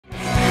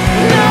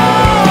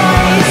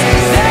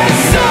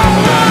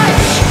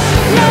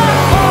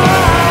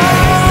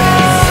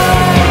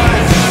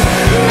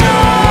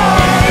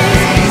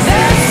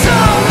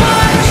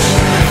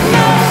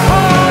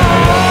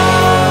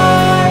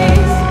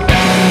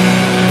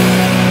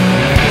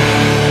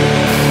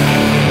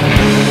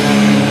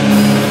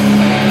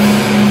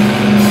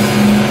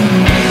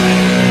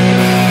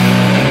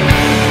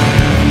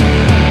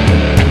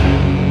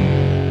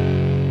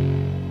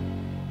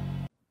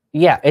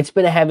yeah, it's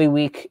been a heavy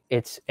week.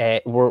 It's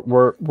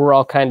we're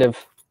all kind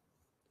of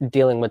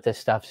dealing with this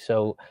stuff.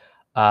 So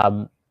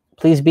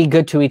please be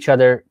good to each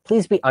other.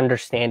 Please be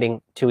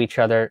understanding to each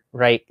other,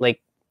 right?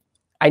 Like,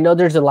 I know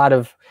there's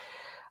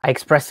I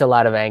expressed a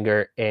lot of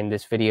anger in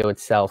this video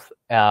itself.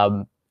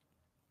 And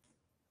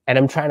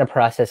I'm trying to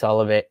process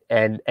all of it.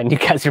 And you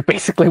guys are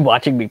basically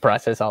watching me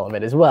process all of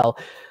it as well.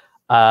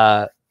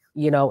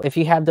 If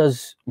you have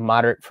those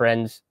moderate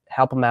friends,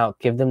 help them out,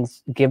 give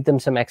them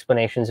some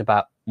explanations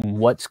about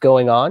what's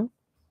going on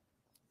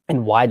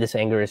and why this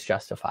anger is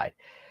justified.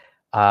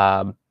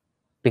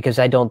 Because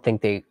I don't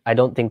think they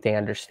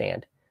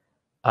understand.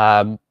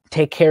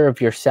 Take care of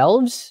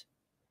yourselves.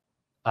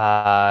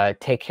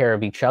 Take care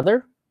of each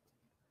other.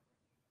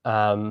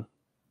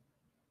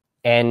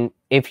 And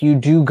if you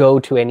do go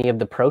to any of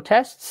the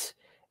protests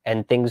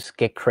and things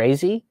get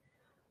crazy,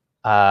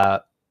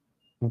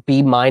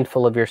 be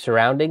mindful of your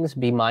surroundings,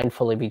 be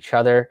mindful of each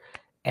other.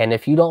 And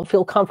if you don't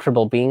feel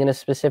comfortable being in a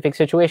specific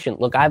situation,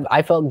 look,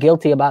 I felt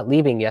guilty about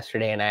leaving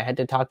yesterday, and I had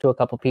to talk to a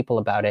couple people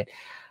about it.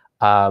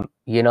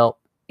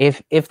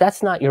 If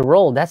that's not your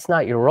role, that's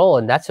not your role,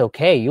 and that's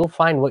okay. You'll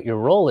find what your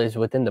role is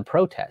within the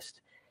protest.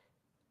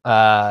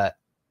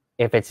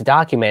 If it's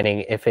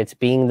documenting, if it's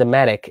being the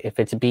medic, if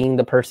it's being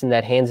the person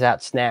that hands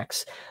out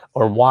snacks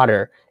or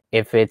water,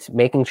 if it's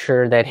making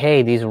sure that,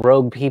 hey, these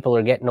rogue people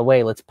are getting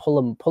away, let's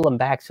pull them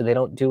back so they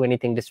don't do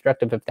anything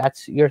destructive. If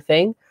that's your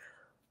thing,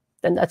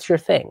 then that's your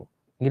thing.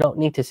 You don't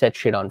need to set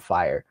shit on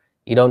fire.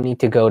 You don't need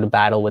to go to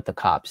battle with the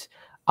cops.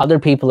 Other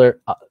people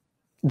are,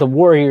 the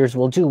warriors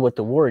will do what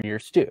the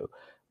warriors do,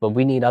 but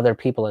we need other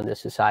people in this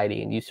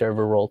society, and you serve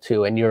a role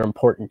too, and you're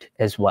important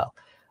as well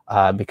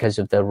because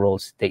of the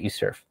roles that you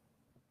serve.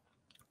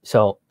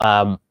 So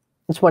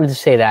just wanted to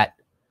say that,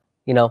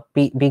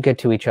 be good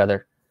to each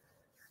other,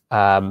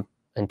 and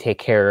take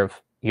care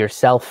of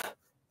yourself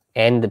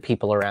and the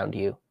people around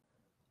you.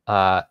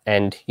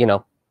 And,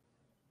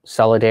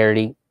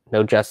 solidarity,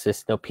 no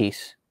justice, no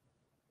peace,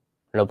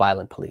 no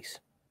violent police.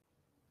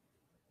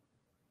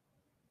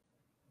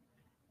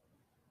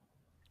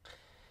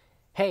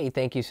 Hey,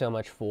 thank you so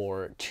much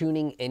for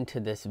tuning into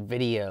this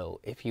video.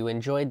 If you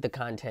enjoyed the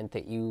content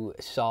that you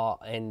saw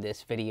in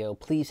this video,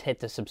 please hit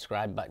the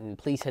subscribe button,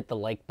 please hit the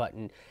like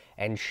button,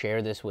 and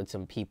share this with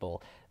some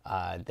people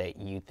that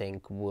you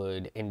think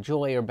would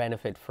enjoy or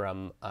benefit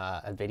from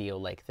a video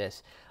like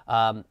this.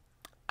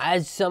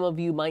 As some of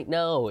you might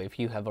know, if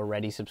you have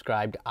already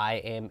subscribed, I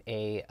am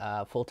a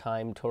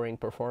full-time touring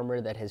performer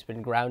that has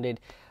been grounded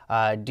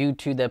due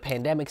to the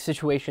pandemic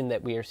situation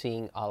that we are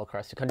seeing all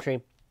across the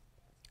country.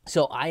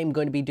 So I am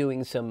going to be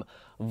doing some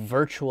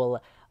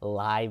virtual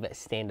live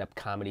stand-up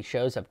comedy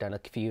shows. I've done a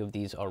few of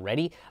these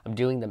already. I'm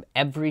doing them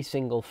every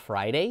single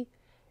Friday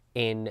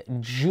in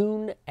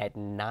June at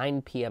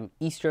 9 p.m.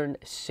 Eastern,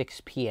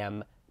 6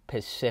 p.m.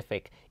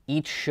 Pacific.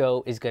 Each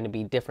show is going to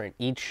be different.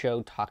 Each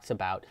show talks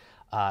about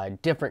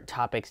different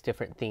topics,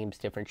 different themes,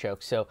 different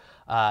jokes. So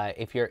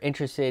if you're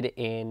interested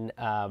in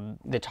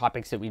the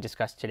topics that we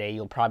discussed today,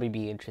 you'll probably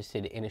be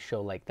interested in a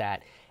show like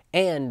that.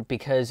 And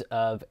because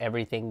of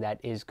everything that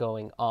is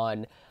going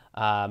on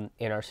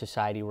in our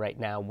society right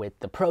now with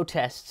the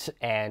protests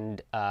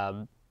and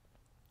the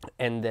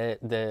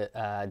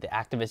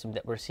activism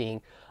that we're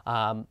seeing,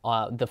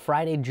 the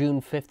Friday,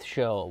 June 5th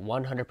show,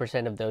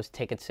 100% of those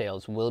ticket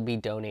sales will be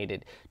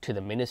donated to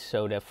the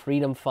Minnesota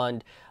Freedom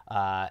Fund.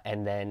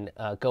 And then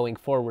going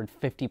forward,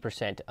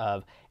 50%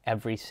 of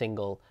every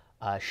single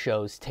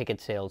show's ticket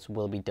sales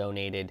will be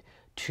donated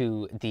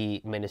to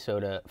the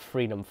Minnesota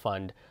Freedom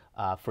Fund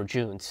for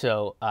June.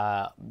 So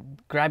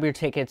grab your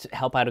tickets,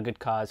 help out a good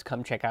cause,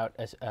 come check out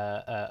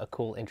a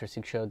cool,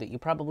 interesting show that you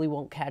probably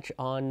won't catch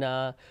on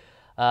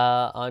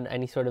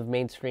any sort of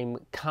mainstream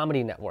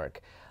comedy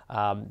network.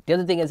 The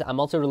other thing is I'm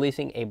also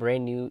releasing a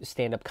brand new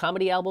stand-up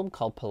comedy album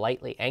called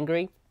Politely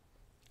Angry.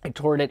 I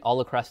toured it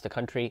all across the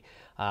country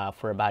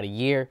for about a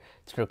year.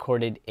 It's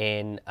recorded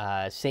in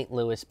St.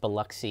 Louis,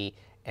 Biloxi,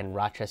 and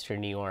Rochester,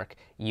 New York.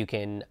 You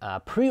can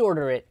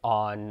pre-order it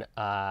on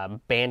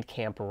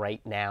Bandcamp right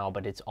now,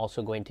 but it's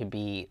also going to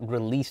be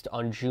released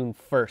on June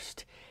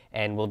 1st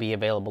and will be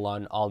available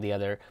on all the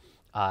other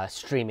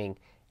streaming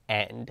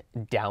and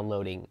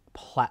downloading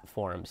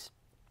platforms.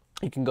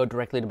 You can go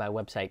directly to my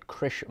website,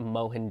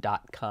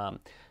 krishmohan.com,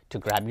 to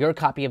grab your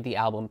copy of the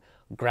album,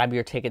 grab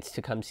your tickets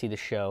to come see the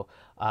show.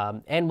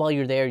 And while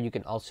you're there, you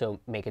can also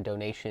make a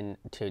donation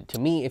to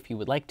me if you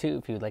would like to.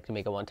 If you would like to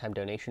make a one-time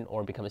donation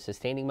or become a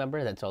sustaining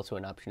member, that's also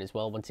an option as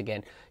well. Once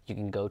again, you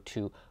can go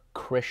to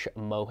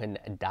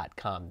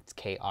krishmohan.com. It's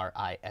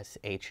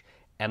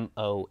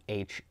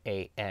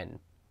KRISHMOHAN.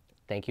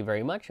 Thank you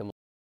very much, and we'll